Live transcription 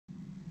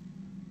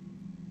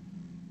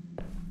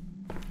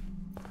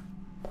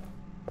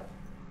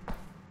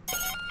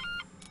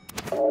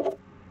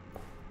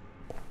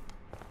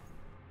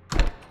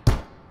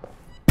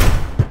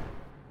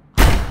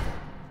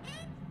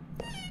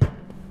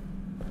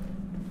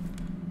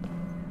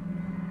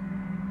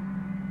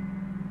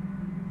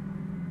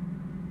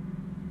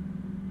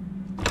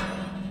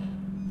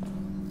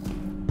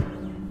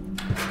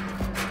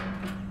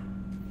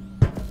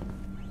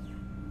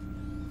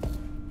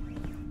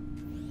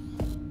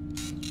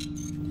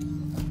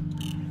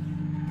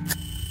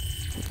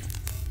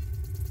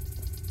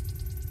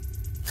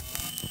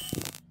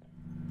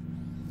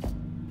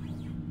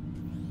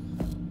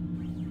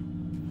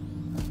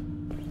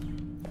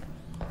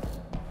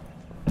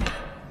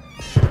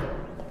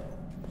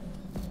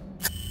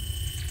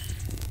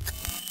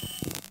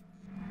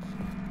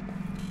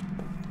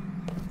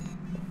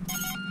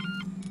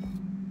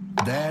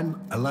Dan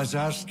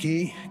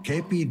Lazarski,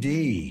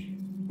 KPD.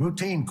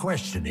 Routine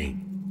questioning.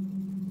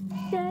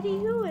 Daddy,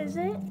 who is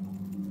it?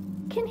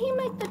 Can he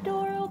make the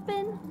door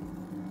open?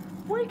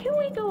 Where can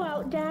we go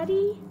out,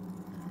 Daddy?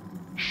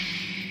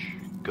 Shh.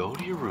 Go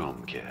to your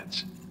room,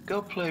 kids. Go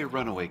play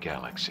Runaway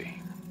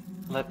Galaxy.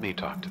 Let me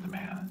talk to the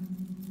man.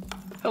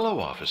 Hello,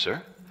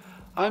 officer.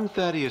 I'm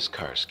Thaddeus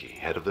Karski,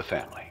 head of the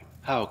family.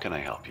 How can I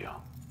help you?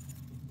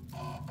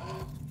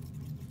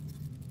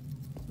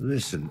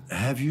 Listen,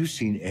 have you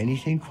seen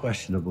anything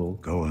questionable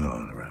going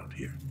on around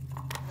here?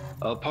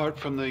 Apart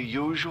from the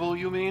usual,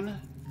 you mean?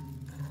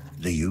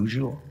 The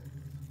usual?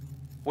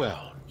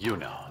 Well, you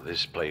know,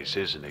 this place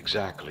isn't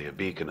exactly a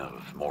beacon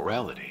of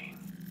morality.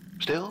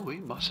 Still,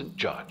 we mustn't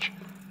judge.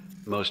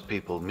 Most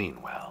people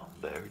mean well.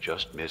 They're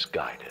just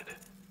misguided.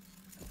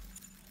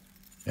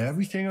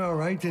 Everything all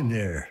right in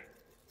there?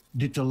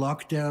 Did the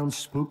lockdown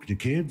spook the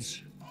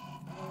kids?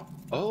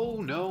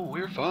 Oh, no,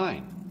 we're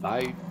fine.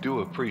 I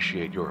do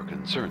appreciate your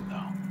concern,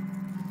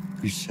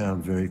 though. You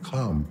sound very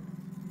calm.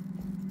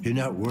 You're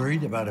not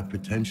worried about a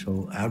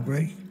potential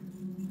outbreak?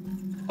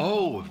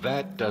 Oh,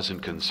 that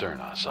doesn't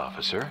concern us,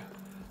 officer.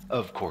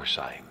 Of course,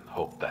 I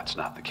hope that's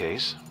not the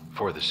case,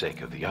 for the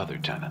sake of the other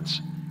tenants.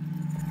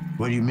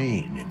 What do you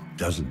mean, it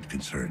doesn't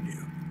concern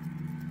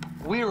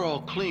you? We're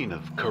all clean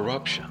of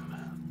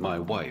corruption. My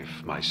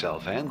wife,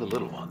 myself, and the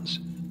little ones.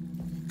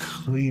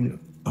 Clean?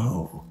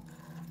 Oh.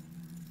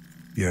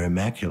 You're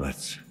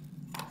immaculates.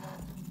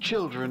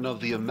 Children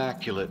of the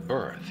Immaculate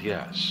Birth,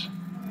 yes.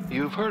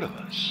 You've heard of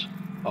us.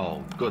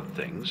 All good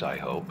things, I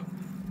hope.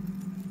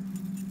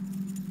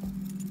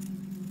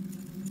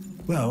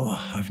 Well,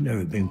 I've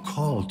never been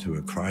called to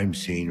a crime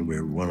scene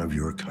where one of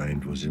your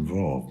kind was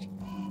involved.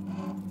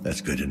 That's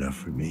good enough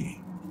for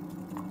me.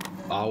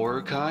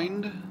 Our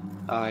kind?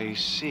 I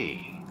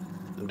see.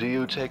 Do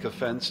you take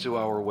offense to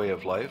our way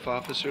of life,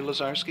 Officer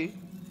Lazarski?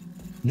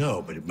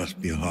 No, but it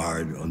must be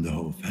hard on the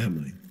whole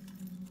family.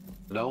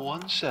 No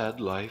one said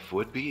life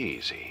would be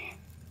easy.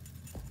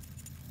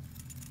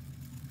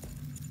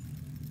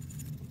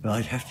 Well,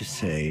 I'd have to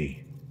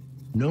say,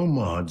 no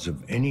mods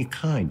of any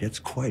kind. That's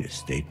quite a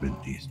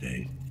statement these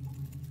days.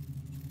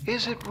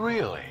 Is it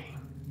really?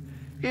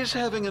 Is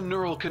having a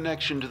neural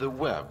connection to the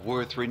web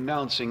worth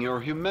renouncing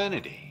your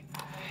humanity?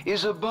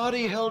 Is a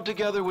body held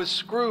together with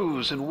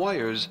screws and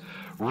wires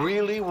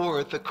really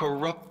worth a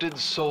corrupted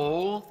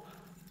soul?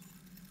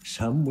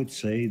 Some would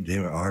say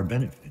there are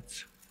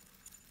benefits.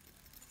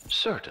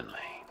 Certainly.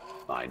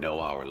 I know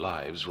our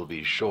lives will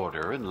be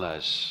shorter and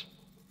less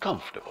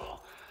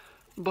comfortable,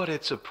 but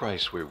it's a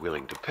price we're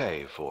willing to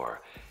pay for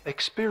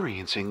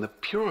experiencing the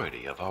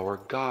purity of our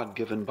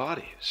God-given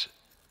bodies.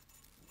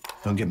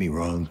 Don't get me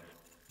wrong,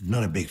 I'm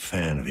not a big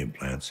fan of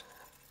implants,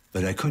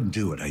 but I couldn't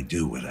do what I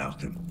do without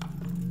them.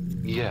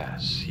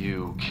 Yes,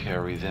 you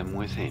carry them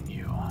within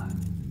you.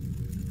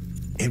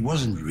 It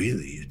wasn't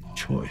really a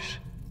choice,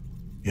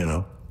 you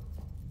know?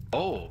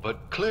 Oh,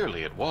 but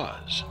clearly it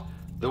was.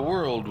 The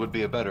world would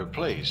be a better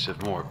place if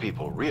more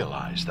people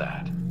realized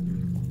that.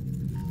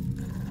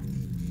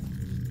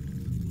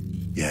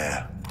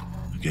 Yeah,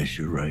 I guess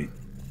you're right.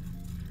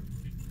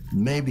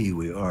 Maybe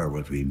we are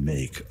what we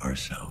make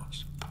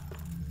ourselves.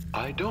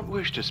 I don't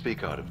wish to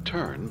speak out of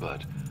turn,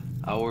 but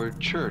our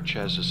church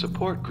has a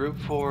support group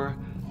for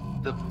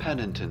the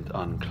penitent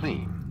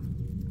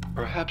unclean.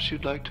 Perhaps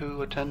you'd like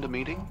to attend a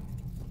meeting?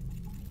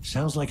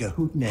 Sounds like a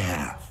hoot and a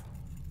half.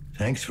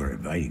 Thanks for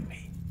inviting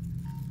me.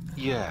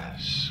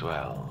 Yes,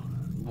 well,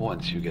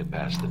 once you get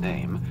past the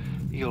name,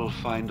 you'll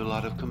find a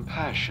lot of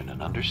compassion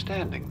and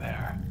understanding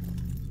there.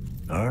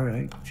 All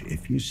right,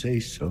 if you say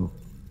so,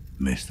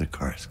 Mr.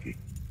 Karski.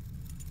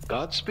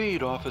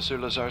 Godspeed, Officer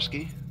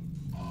Lazarski.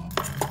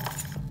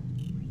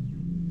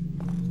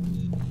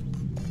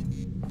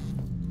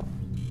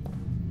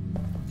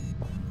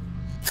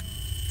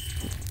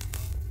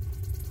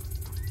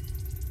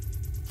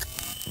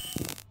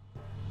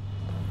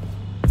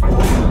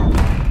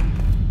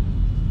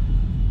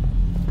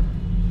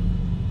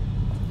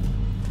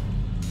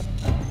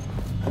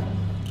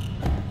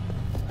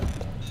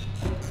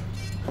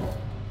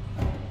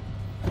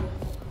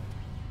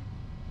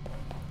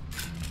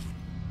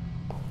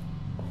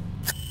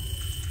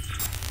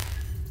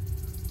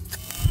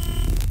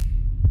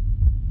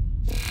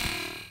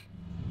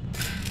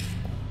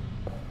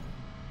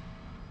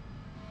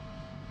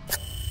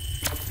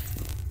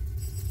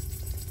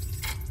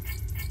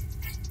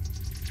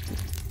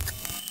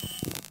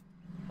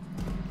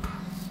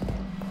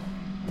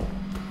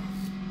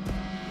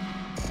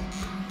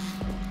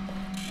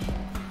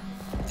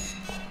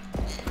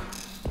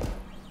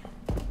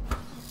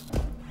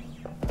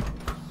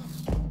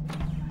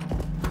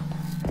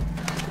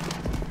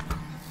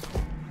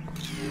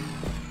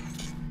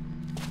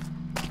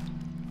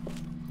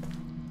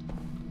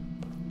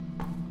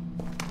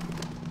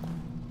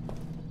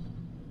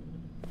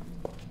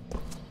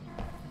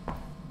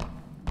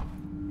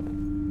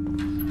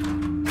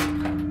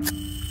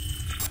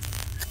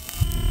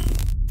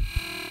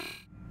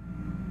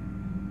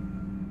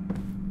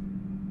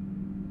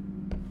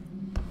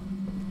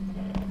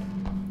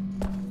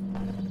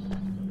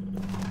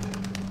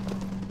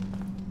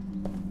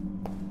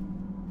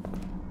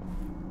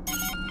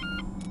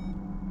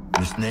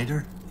 Mrs.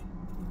 Nader?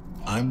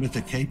 I'm with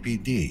the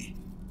KPD.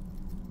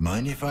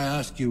 Mind if I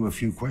ask you a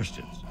few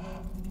questions?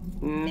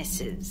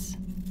 Mrs.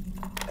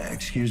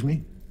 Excuse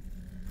me?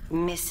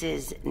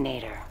 Mrs.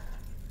 Nader.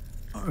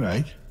 All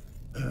right.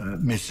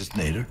 Mrs.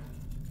 Nader?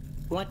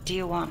 What do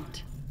you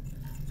want?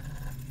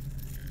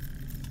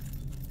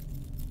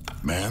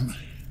 Ma'am,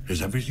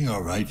 is everything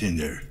all right in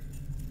there?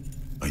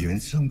 Are you in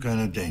some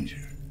kind of danger?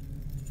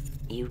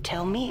 You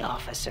tell me,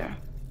 officer.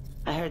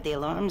 I heard the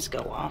alarms go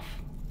off.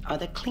 Are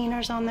the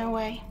cleaners on their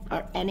way?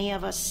 Are any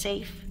of us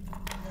safe?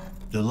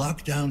 The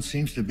lockdown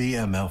seems to be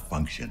a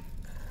malfunction.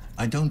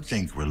 I don't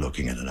think we're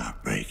looking at an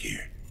outbreak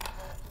here.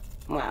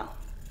 Well,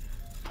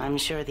 I'm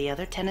sure the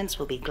other tenants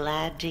will be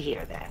glad to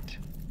hear that.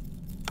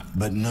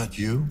 But not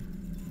you?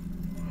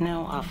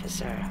 No,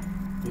 officer.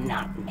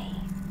 Not me.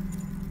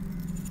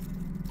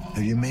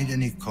 Have you made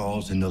any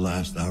calls in the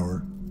last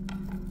hour?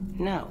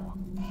 No,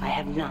 I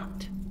have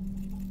not.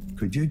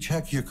 Could you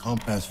check your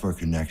compass for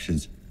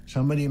connections?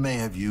 Somebody may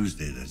have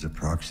used it as a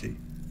proxy.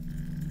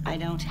 I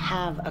don't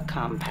have a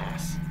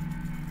compass.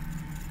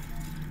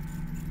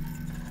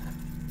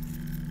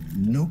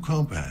 No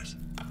compass?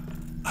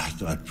 I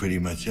thought pretty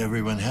much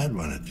everyone had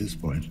one at this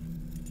point.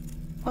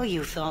 Well,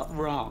 you thought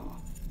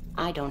wrong.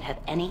 I don't have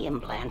any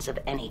implants of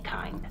any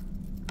kind.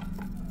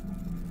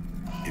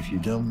 If you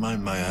don't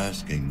mind my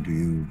asking, do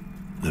you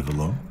live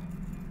alone?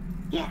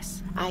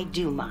 Yes, I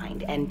do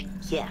mind, and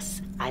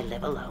yes, I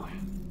live alone.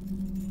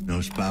 No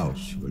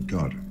spouse or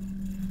daughter?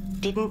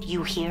 Didn't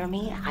you hear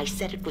me? I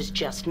said it was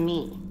just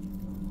me.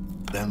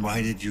 Then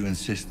why did you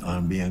insist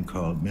on being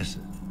called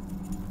Mrs.?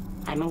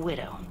 I'm a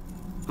widow.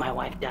 My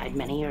wife died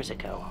many years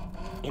ago,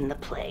 in the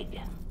plague.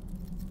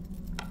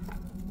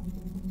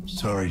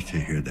 Sorry to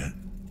hear that.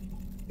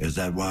 Is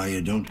that why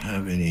you don't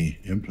have any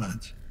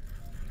implants?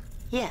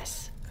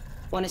 Yes.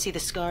 Want to see the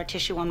scar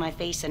tissue on my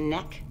face and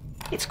neck?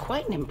 It's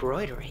quite an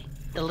embroidery.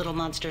 The little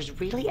monsters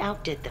really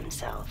outdid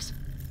themselves.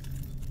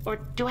 Or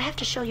do I have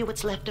to show you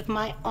what's left of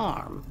my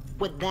arm?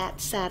 Would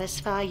that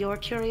satisfy your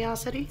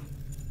curiosity?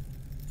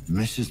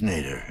 Mrs.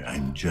 Nader,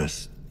 I'm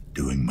just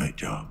doing my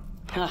job.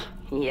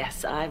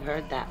 Yes, I've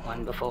heard that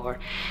one before.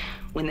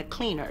 When the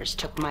cleaners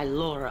took my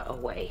Laura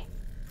away,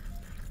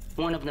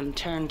 one of them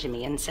turned to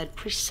me and said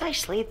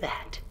precisely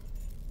that.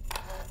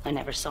 I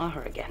never saw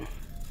her again.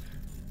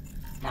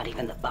 Not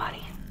even the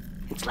body.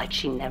 It's like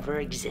she never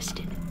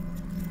existed.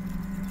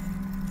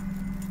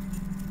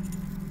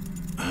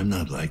 I'm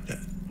not like that.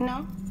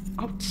 No?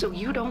 Oh, so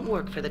you don't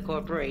work for the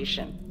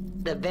corporation?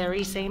 The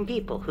very same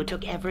people who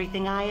took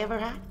everything I ever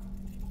had?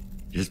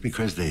 Just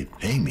because they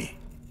pay me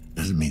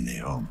doesn't mean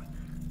they own me.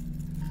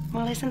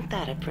 Well, isn't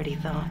that a pretty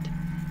thought?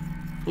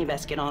 You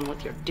best get on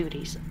with your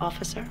duties,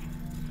 officer.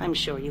 I'm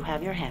sure you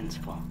have your hands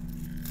full.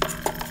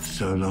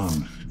 So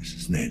long,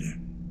 Mrs. Nader.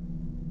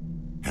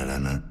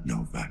 Helena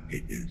Novak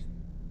it is.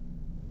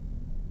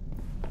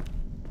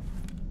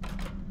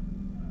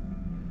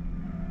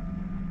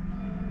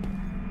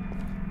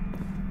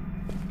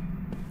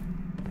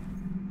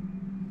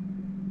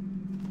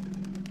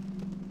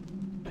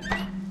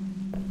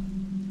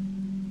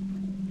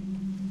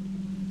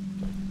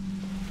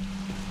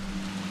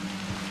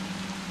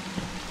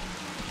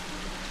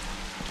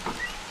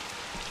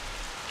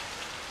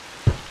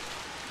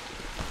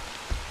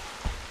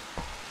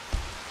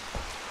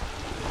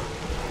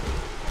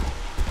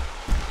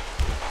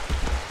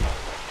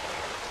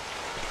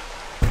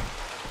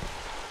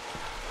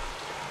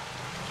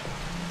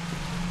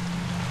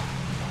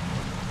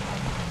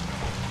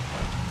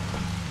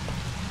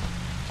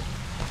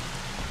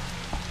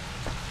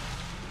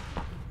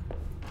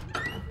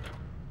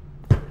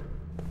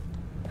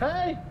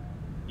 Hey!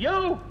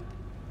 You!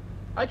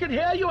 I can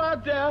hear you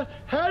out there.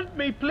 Help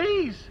me,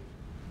 please.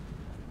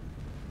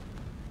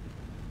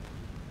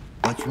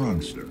 What's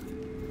wrong, sir?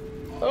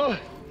 Oh,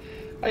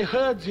 I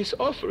heard this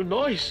awful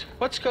noise.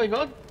 What's going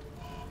on?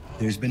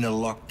 There's been a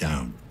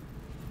lockdown.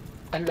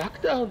 A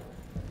lockdown?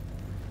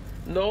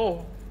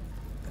 No.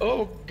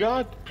 Oh,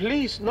 God,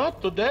 please,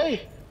 not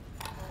today.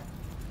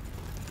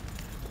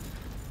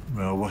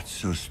 Well, what's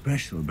so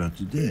special about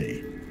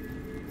today?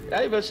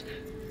 I was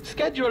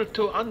scheduled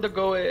to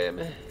undergo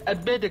a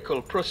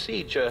medical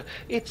procedure.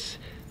 It's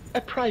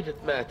a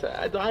private matter.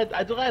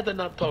 I'd rather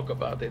not talk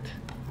about it.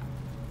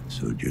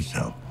 Suit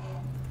yourself.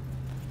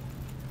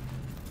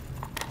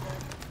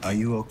 Are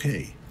you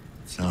okay?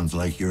 Sounds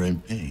like you're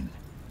in pain.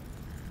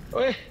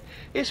 Oh,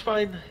 it's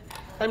fine.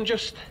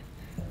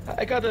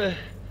 I got a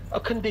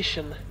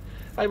condition.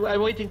 I'm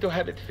waiting to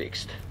have it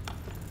fixed.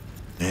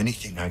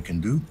 Anything I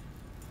can do?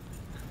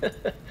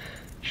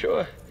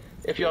 Sure,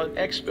 if you're an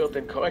expert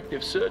in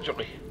corrective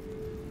surgery.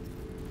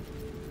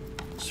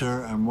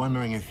 Sir, I'm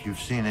wondering if you've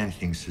seen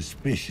anything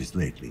suspicious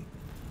lately.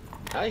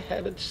 I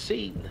haven't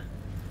seen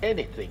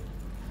anything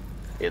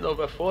in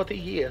over 40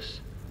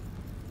 years.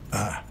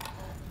 Ah,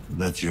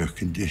 that's your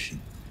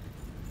condition.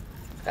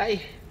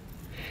 I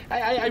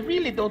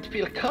really don't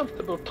feel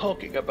comfortable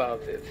talking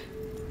about it.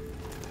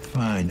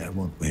 Fine, I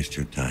won't waste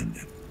your time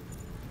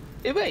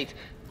then. Wait,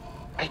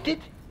 I did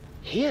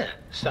hear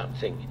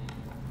something.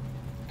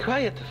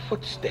 Quiet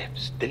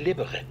footsteps,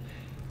 deliberate.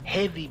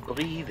 Heavy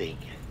breathing.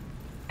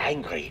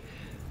 Angry.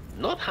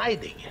 Not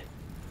hiding.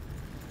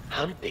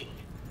 Hunting.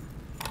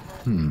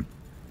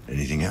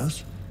 Anything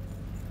else?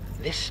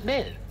 The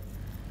smell.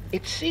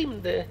 It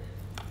seemed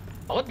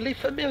oddly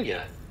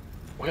familiar.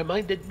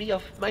 Reminded me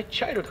of my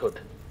childhood.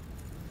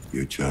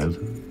 Your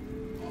childhood?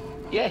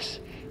 Yes,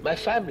 my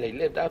family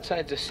lived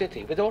outside the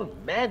city with all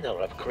manner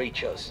of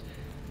creatures.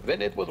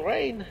 When it would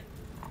rain,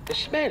 the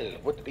smell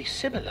would be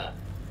similar.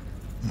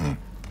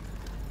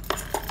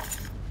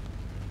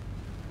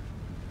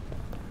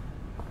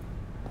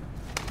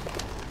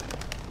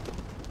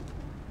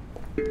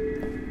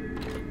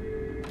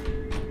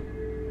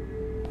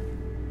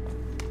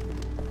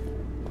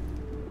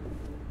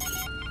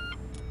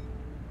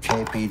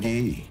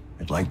 KPD.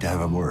 I'd like to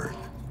have a word.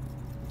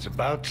 It's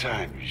about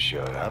time you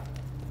showed up.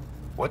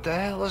 What the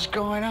hell is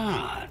going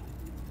on?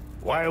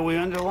 Why are we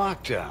under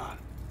lockdown?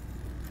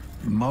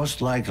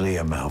 Most likely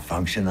a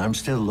malfunction. I'm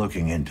still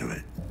looking into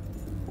it.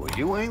 Well,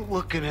 you ain't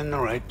looking in the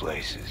right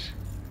places.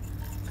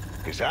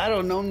 'Cause I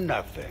don't know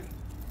nothing.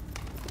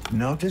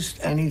 Noticed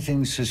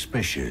anything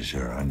suspicious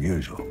or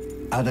unusual?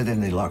 Other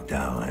than the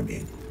lockdown, I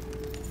mean.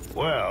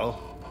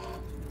 Well,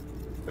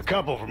 the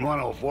couple from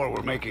 104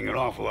 were making an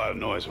awful lot of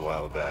noise a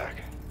while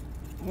back.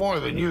 More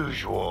than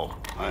usual,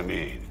 I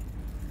mean.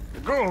 The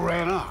girl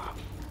ran off,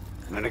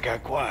 and then it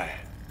got quiet.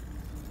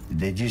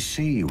 Did you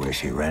see where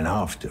she ran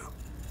off to?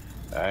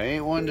 I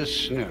ain't one to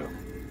snoop.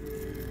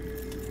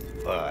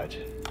 But,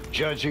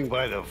 judging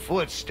by the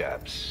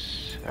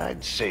footsteps,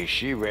 I'd say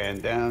she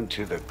ran down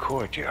to the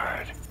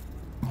courtyard.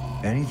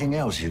 Anything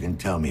else you can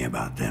tell me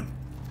about them?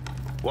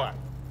 What?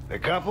 The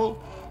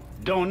couple?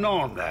 Don't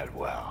know them that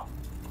well.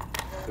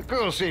 The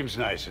girl seems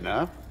nice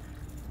enough.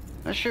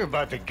 Not sure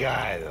about the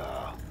guy,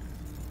 though.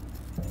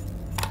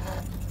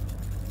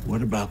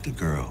 What about the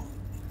girl?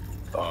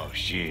 Oh,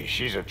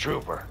 she's a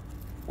trooper.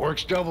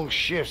 Works double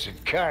shifts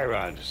at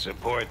Chiron to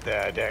support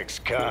that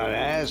ex-con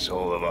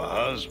asshole of a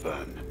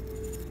husband.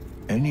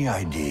 Any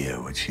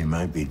idea what she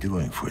might be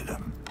doing for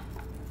them?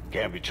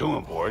 Can't be too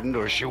important,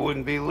 or she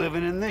wouldn't be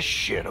living in this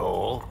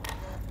shithole.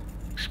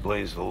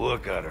 Explains the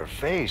look on her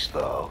face,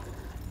 though.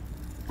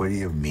 What do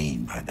you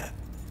mean by that?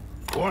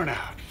 Worn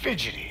out,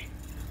 fidgety,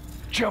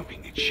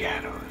 jumping in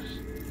shadows.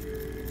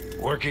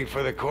 Working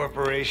for the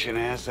corporation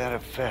has that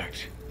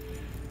effect,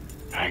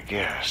 I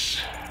guess.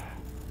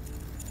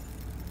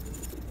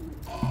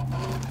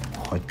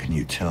 What can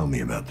you tell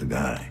me about the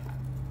guy?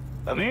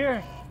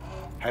 Amir?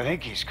 I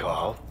think he's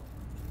called.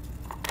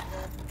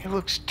 He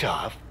looks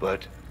tough,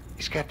 but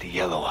he's got the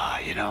yellow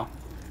eye, you know?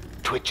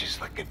 Twitches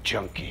like a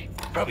junkie.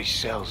 Probably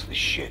sells the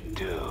shit,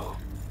 too.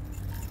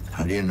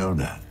 How do you know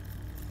that?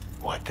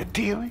 What, the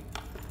dealing?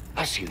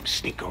 I see him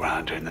sneak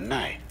around during the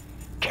night,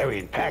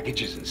 carrying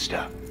packages and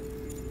stuff.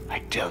 I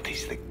doubt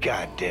he's the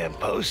goddamn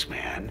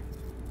postman.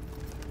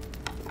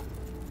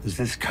 Does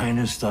this kind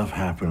of stuff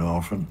happen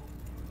often?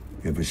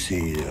 You ever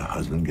see a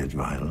husband get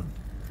violent?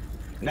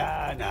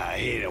 Nah,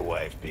 he ain't a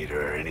wife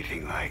beater or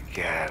anything like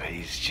that.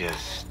 He's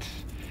just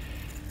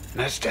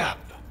messed up.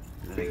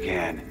 And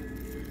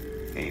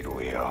again, ain't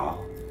we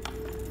all?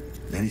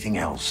 Anything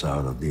else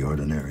out of the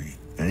ordinary?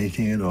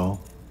 Anything at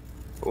all?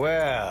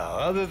 Well,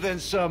 other than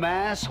some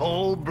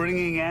asshole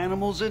bringing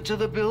animals into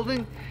the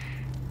building,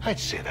 I'd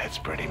say that's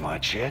pretty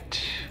much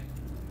it.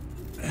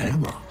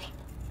 Animals?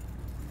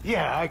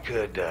 Yeah, I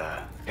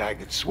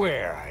could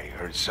swear I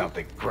heard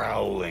something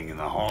growling in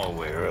the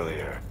hallway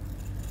earlier.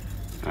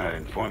 I'd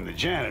inform the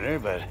janitor,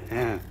 but,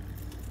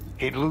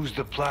 he'd lose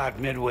the plot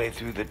midway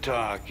through the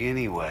talk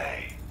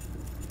anyway.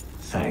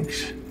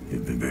 Thanks.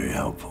 You've been very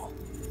helpful.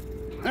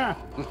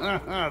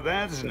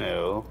 That's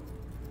new.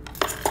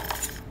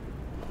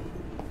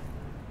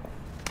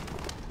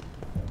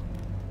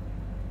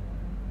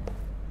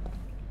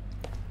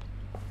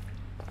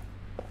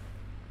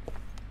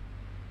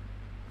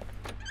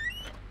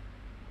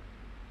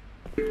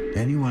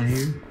 Anyone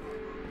here?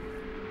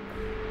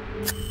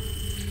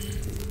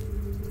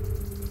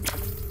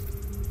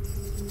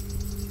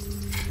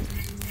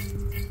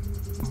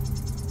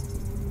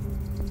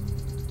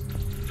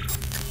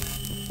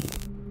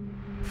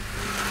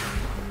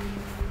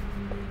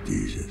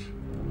 Jesus.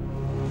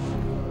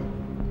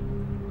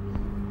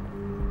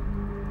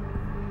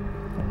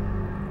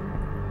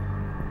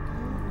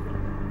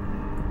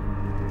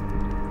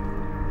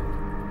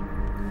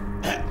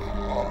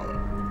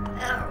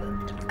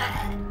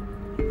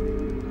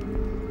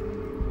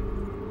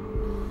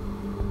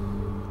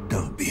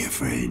 Don't be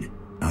afraid.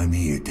 I'm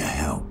here to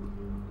help.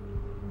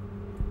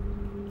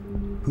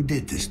 Who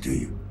did this to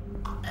you?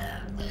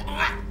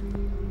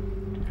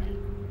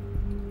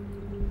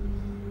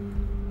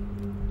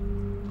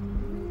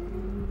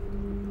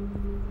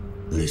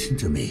 Listen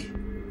to me.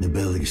 The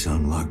building's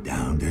on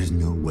lockdown. There's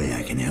no way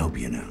I can help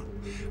you now.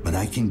 But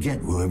I can get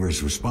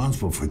whoever's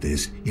responsible for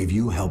this if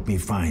you help me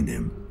find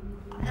him.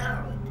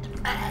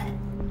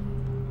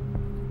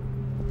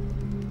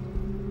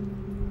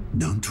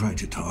 Don't try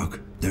to talk.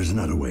 There's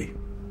another way.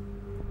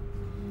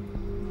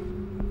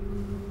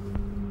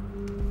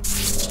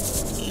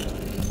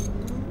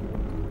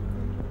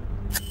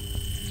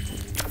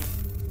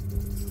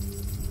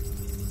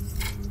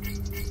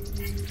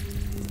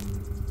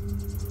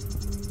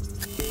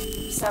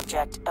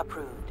 Subject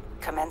approved.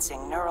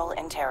 Commencing neural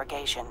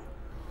interrogation.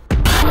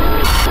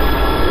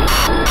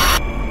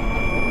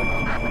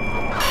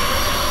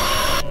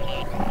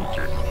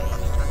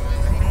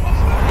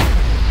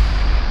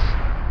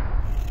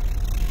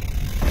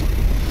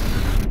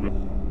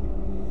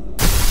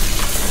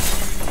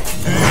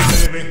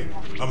 Hey, baby.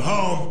 I'm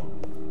home.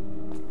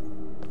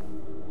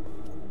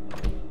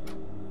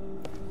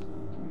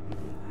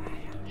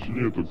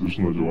 Silnie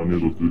toksyczne działanie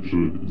dotyczy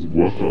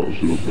zwłaszcza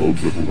ośrodka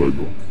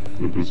oddechowego.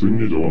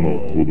 Depresyjnie działa na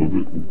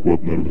powodowy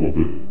układ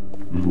nerwowy,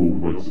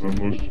 wywoływać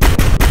senność,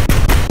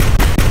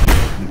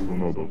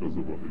 stronada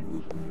gazowa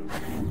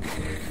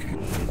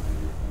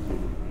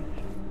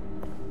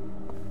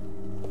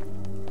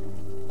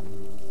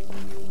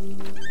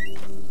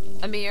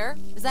Amir,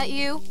 is that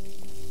you?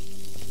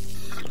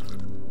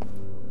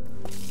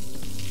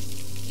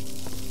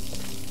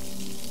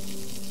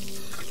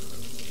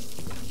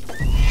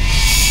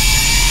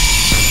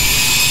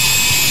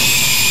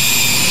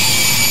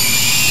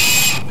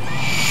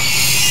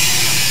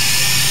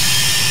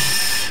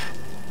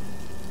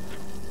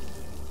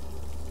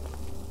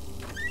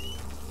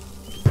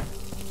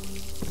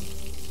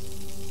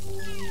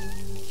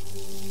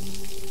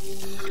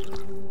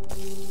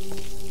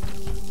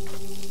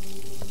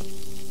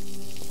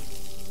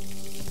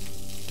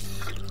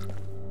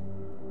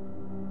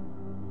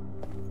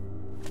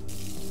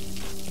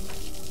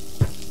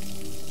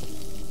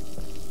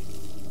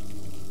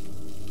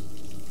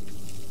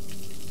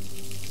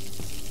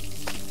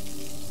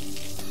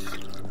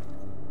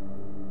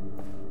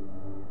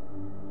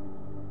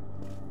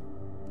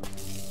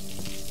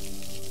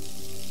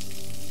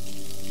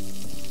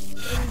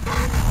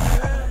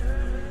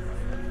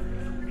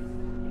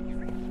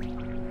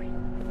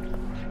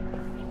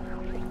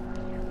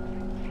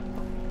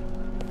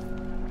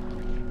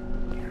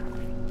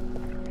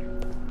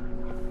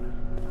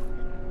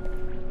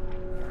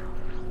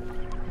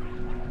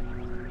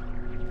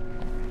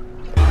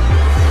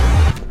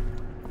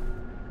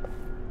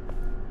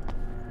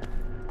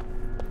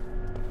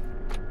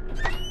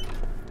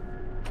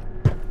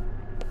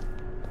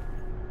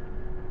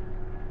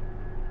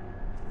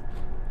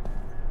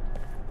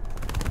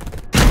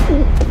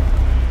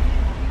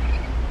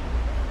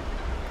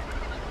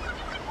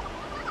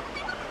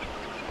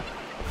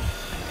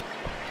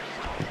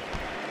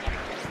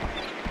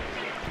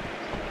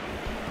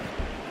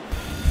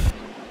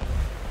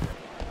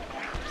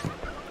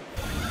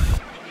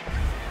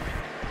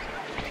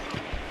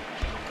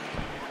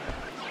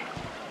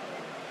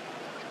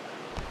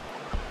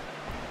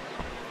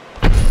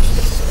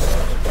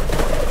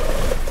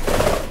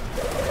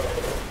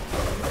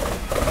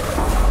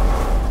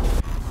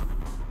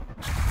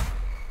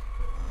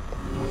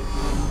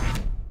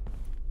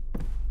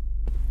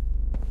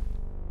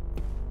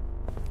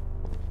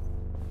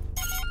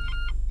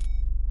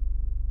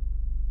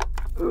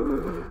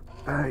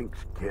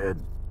 Thanks, kid.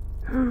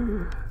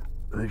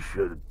 This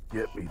should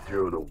get me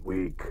through the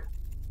week.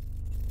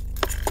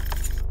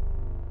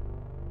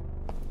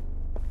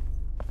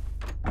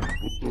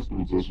 Podczas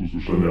procesu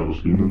suszenia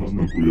rośliny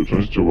następuje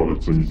częściowa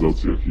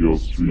recenizacja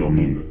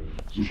hioscyaminy.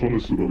 Suszony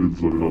surowiec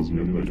zawiera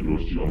zmienne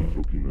ilości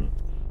antropiny.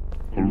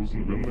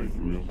 Halucynogenne i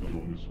trujące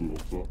działanie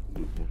surowca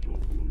obecnością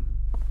alkoholu.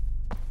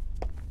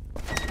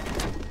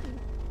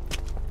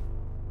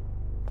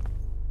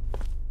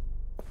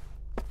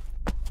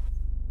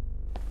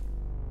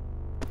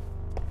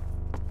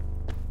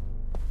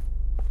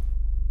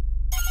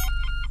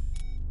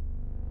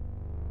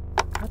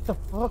 What the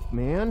fuck,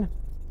 man?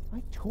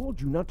 I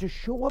told you not to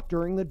show up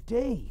during the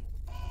day.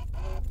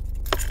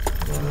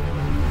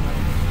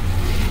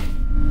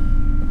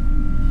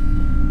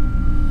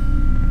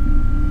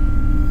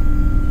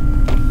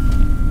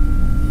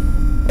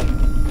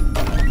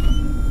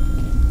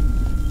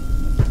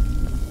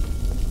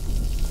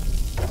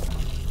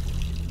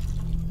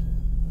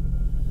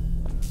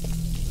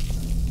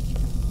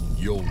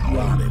 You'll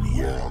rot in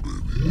here.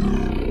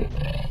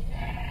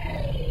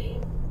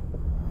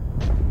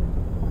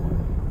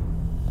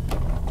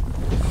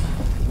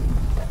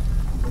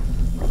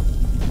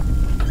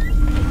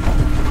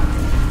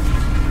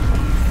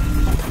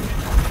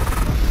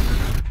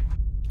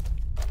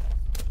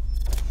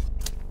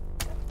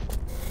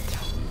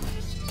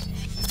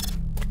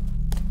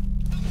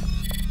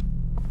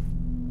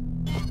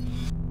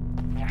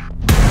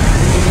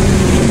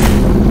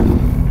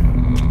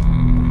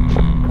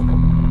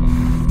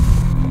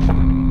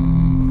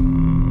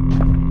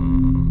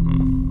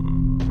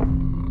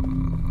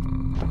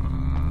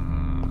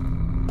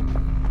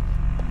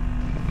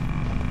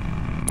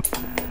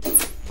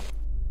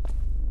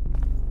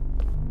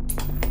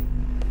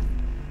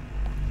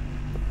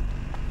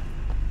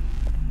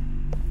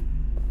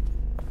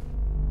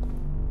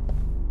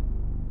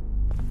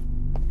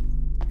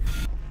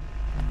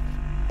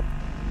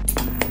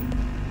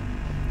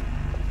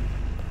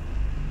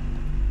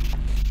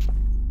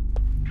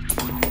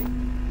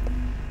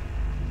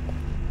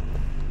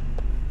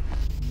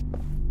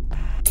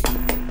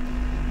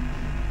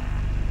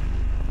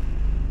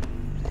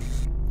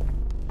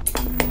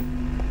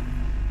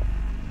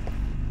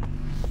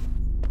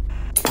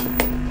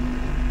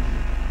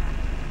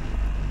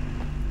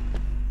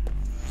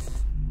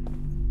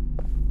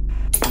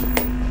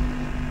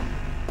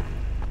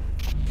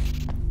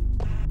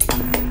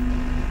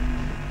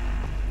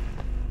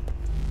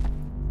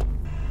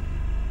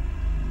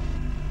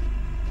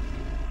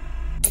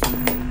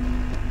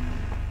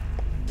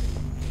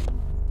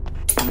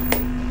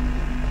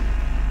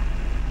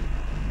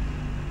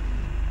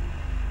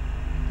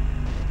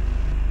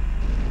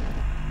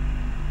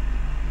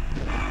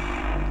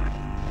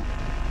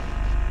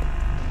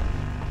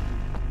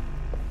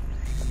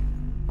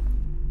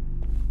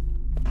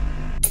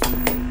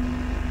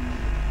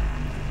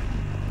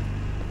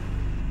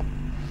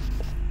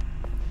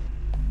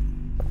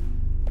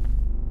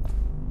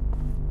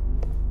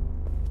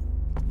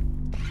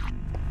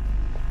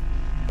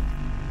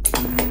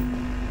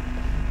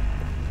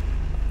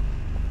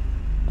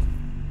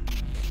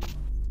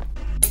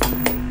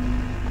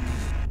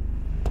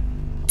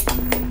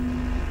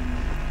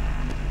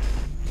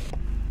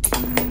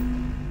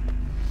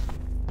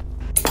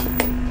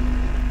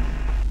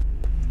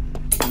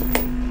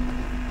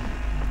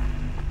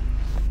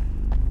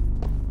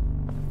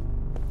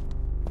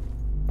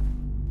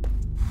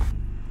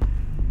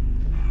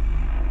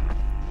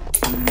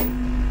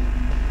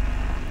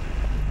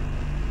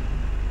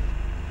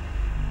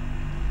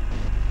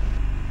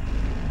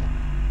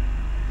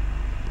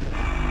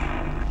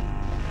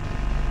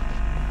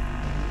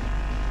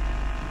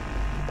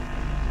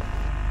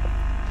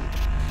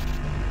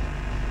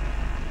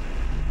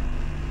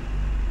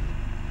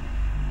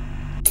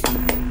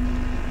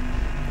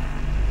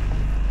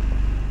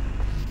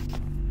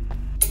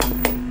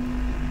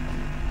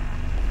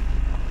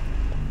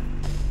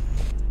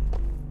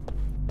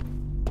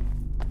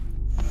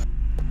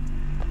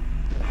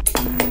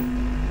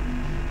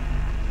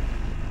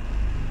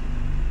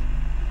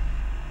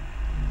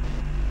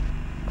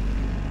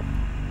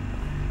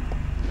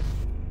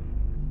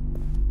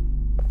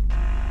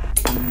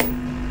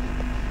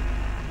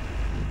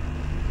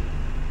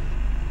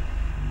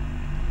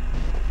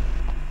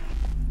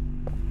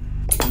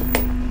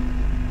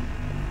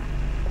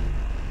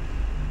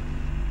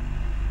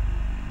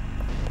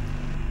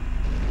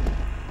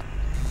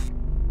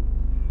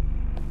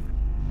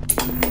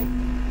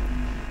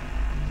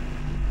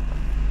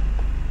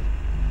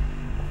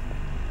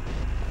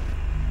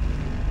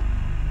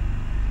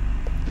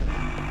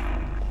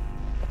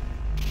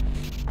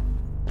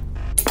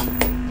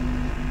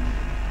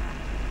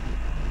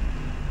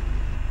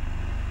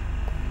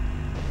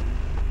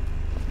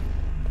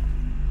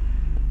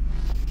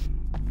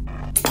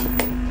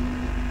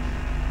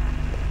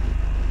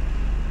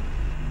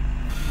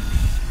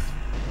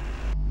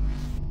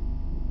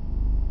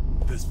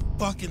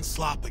 fucking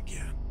slop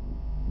again.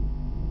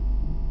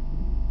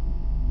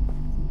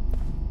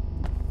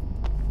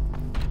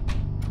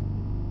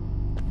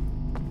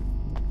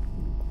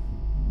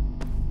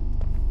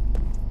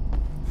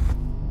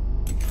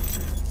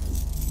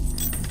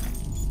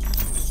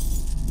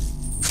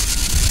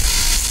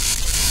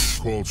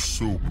 Called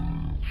soup.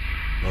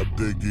 Now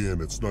dig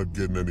in, it's not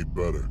getting any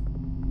better.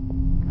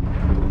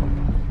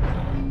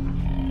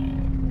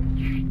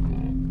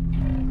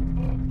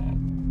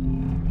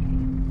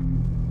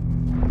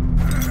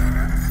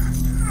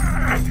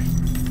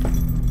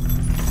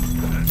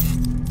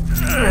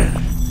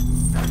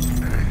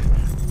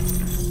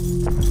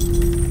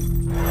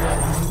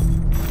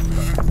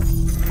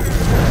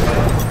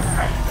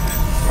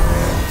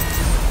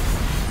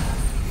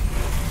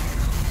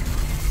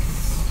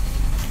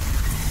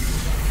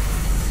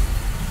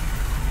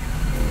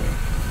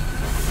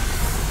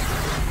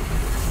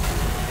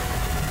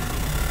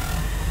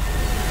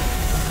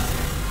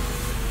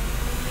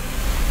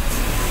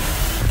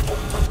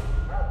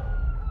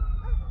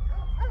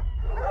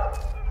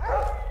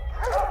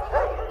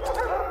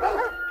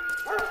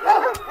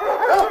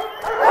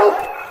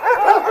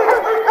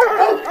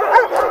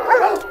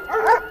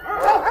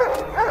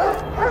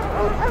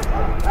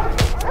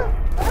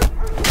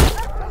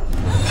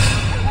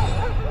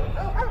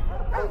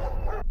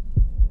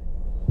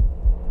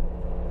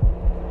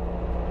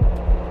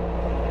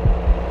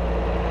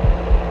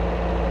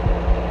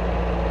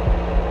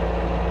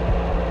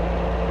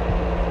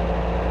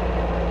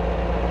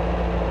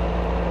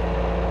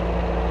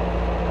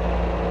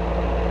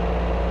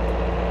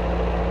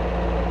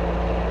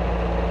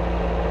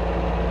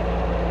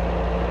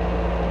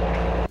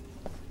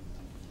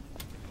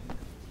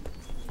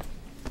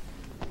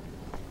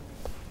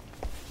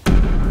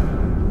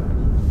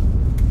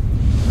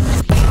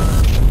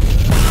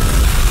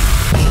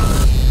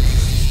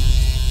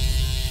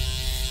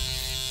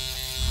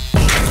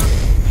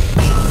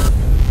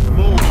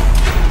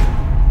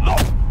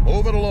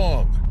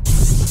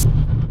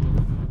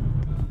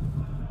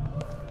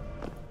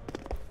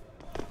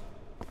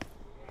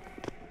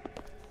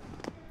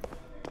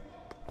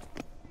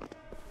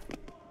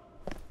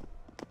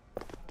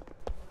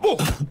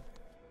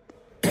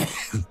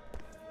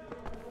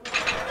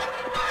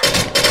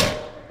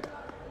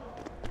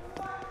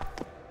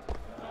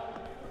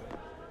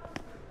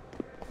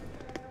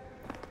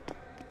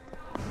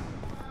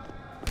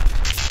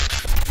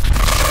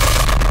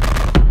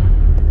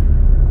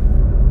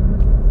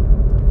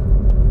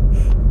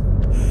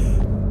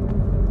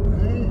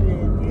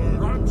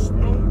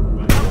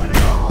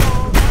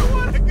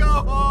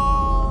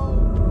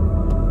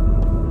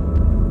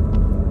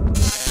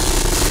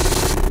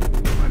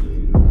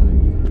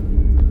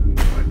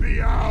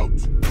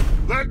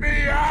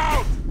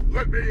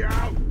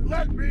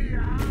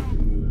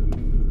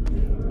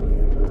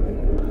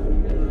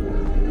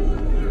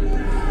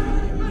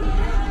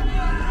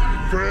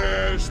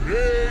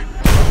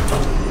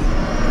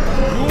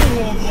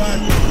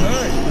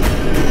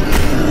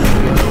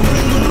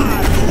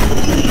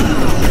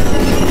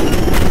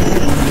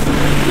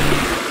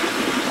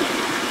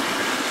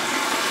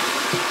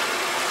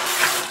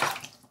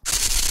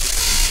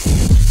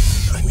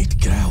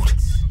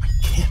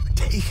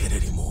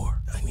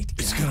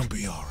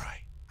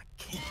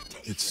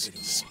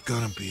 It's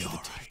gonna be all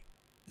right.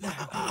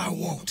 I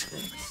won't.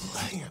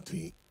 Let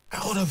me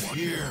out of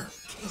here.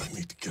 I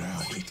need to get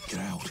out. I need to get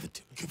out.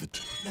 Give it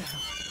to me. Now.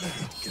 I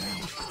need to get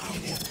out. I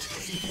won't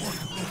take one.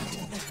 Now.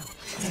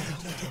 I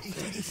can't take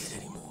it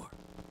anymore.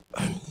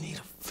 I need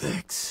a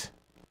fix.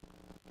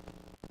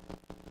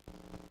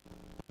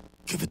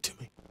 Give it to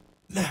me.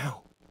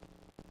 Now.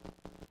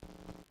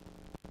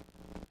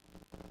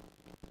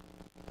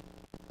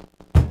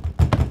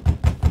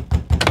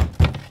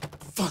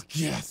 Fuck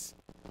yes.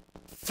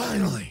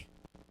 Finally.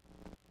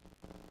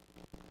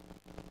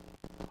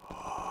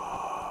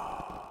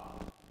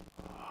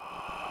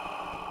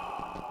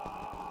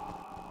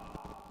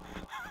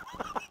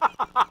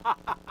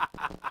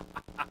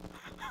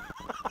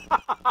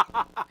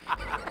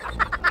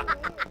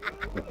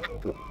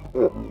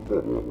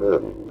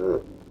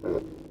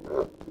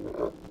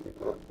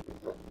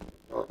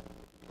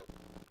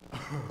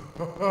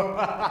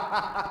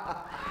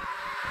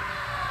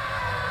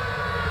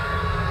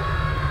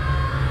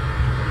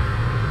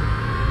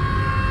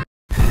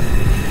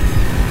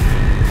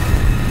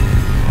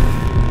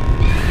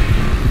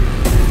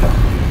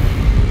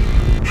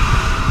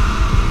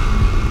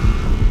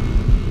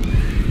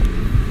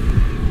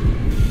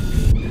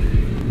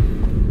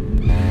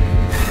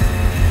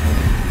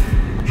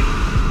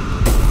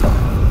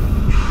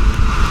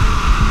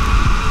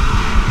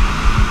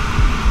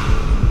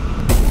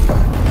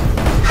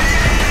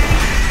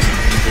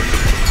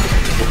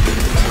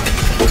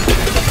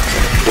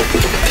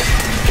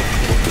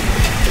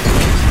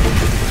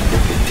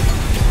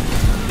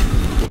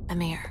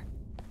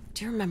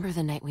 Do you remember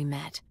the night we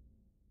met?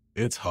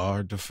 It's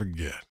hard to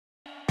forget.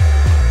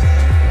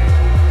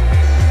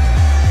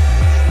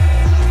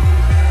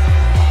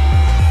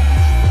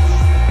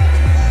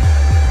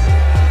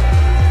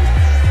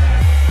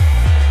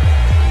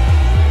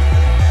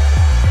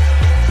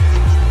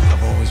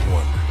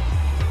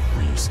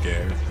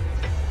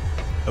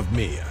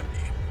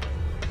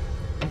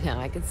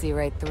 could see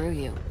right through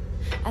you.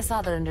 I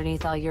saw that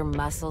underneath all your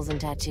muscles and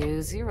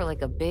tattoos, you were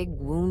like a big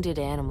wounded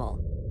animal.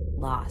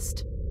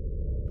 Lost.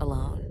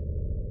 Alone.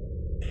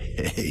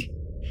 Hey,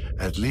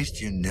 at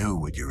least you knew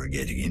what you were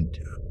getting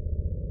into.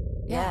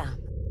 Yeah,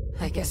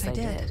 I guess I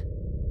did.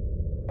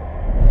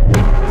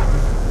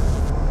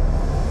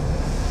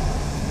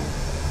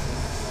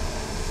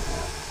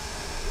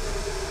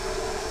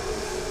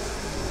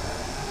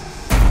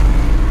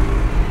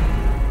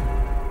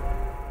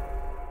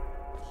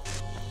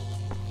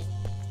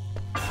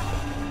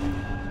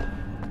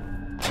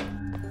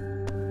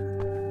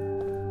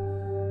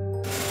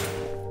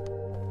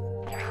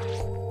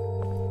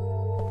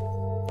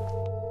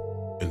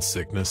 In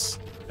sickness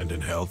and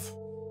in health,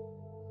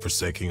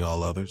 forsaking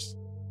all others?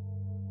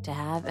 To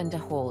have and to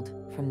hold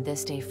from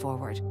this day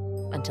forward,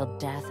 until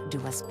death do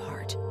us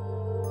part.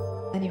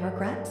 Any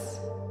regrets?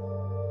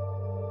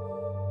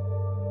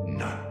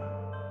 None.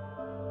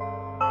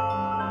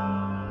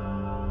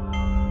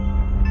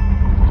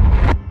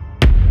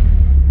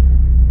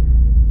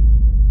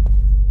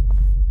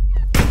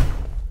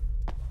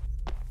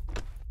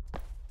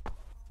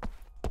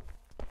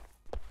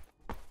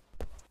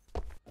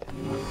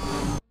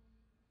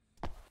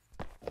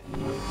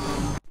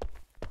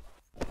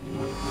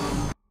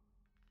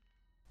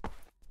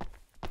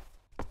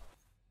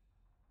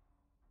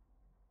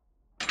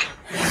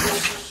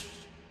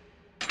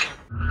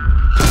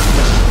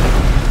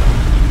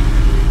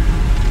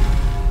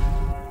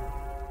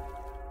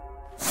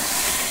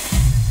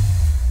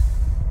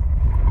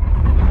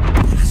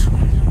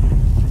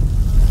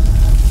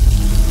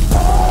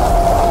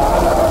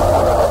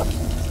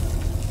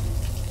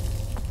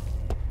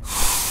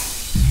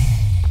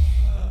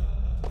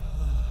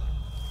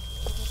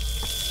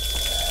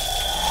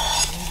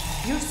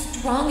 You're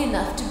strong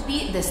enough to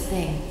beat this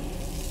thing.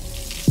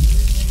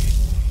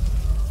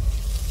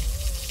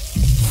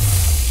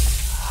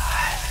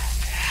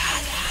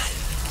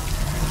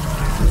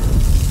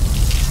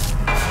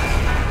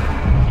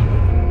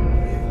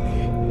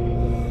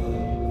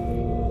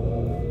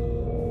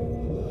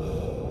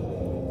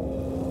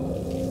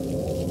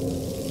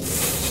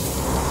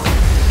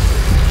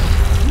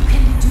 You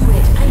can do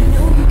it. I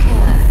know you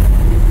can.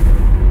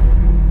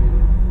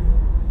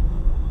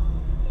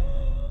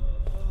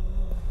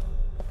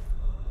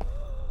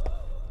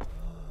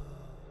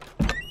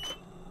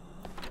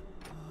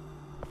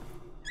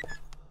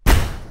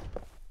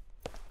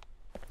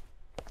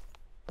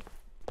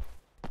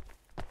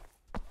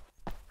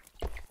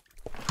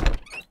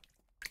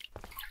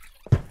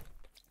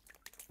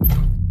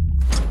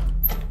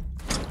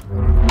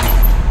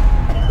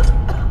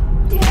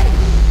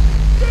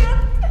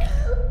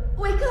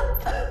 Wake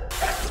up!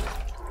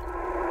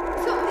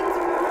 Something's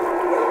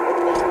wrong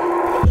with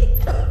me.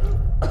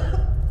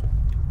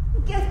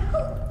 Get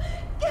help!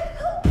 Get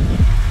help!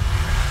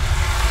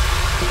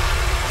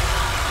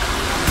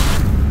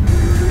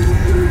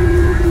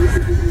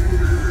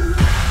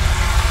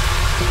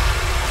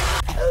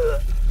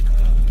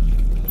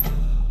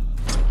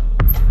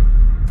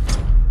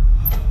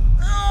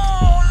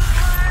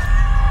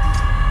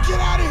 Get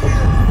out of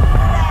here!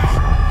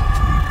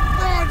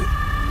 Run!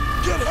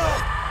 Get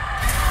help!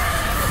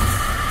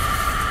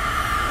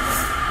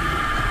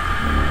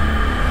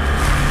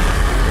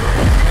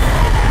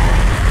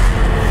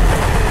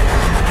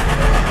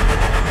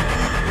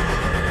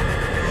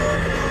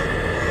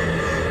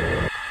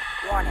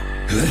 Warning.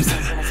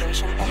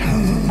 Desynchronization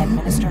imminent.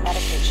 Administer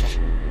medication.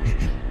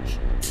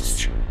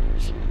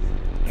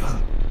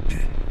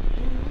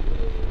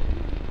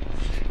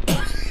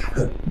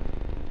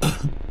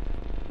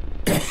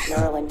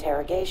 Neural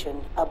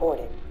interrogation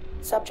aborted.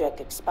 Subject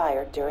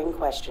expired during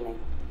questioning.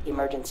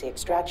 Emergency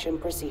extraction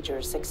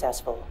procedure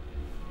successful.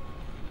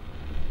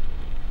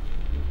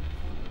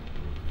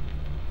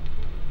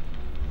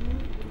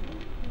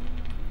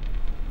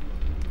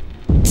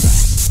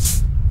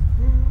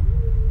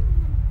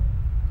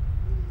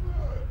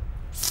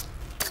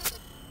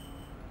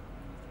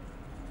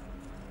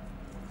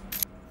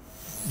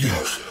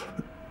 Yes.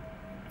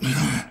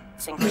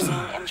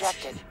 Synchrosine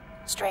injected.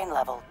 Strain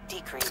level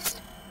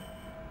decreased.